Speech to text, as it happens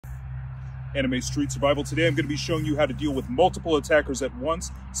Anime Street Survival. Today I'm going to be showing you how to deal with multiple attackers at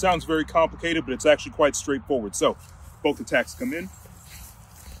once. Sounds very complicated, but it's actually quite straightforward. So, both attacks come in.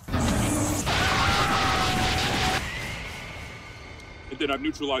 And then I've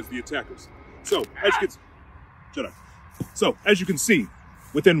neutralized the attackers. So, as you can see,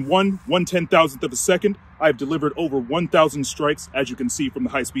 within 1/10,000th of a second, I've delivered over 1,000 strikes, as you can see from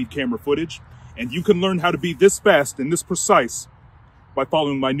the high-speed camera footage. And you can learn how to be this fast and this precise by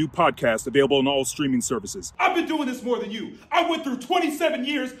following my new podcast, available on all streaming services. I've been doing this more than you. I went through 27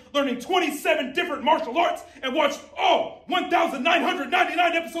 years learning 27 different martial arts and watched all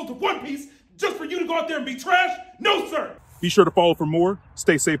 1,999 episodes of One Piece just for you to go out there and be trash? No, sir! Be sure to follow for more.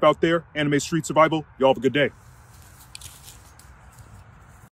 Stay safe out there. Anime Street Survival. Y'all have a good day.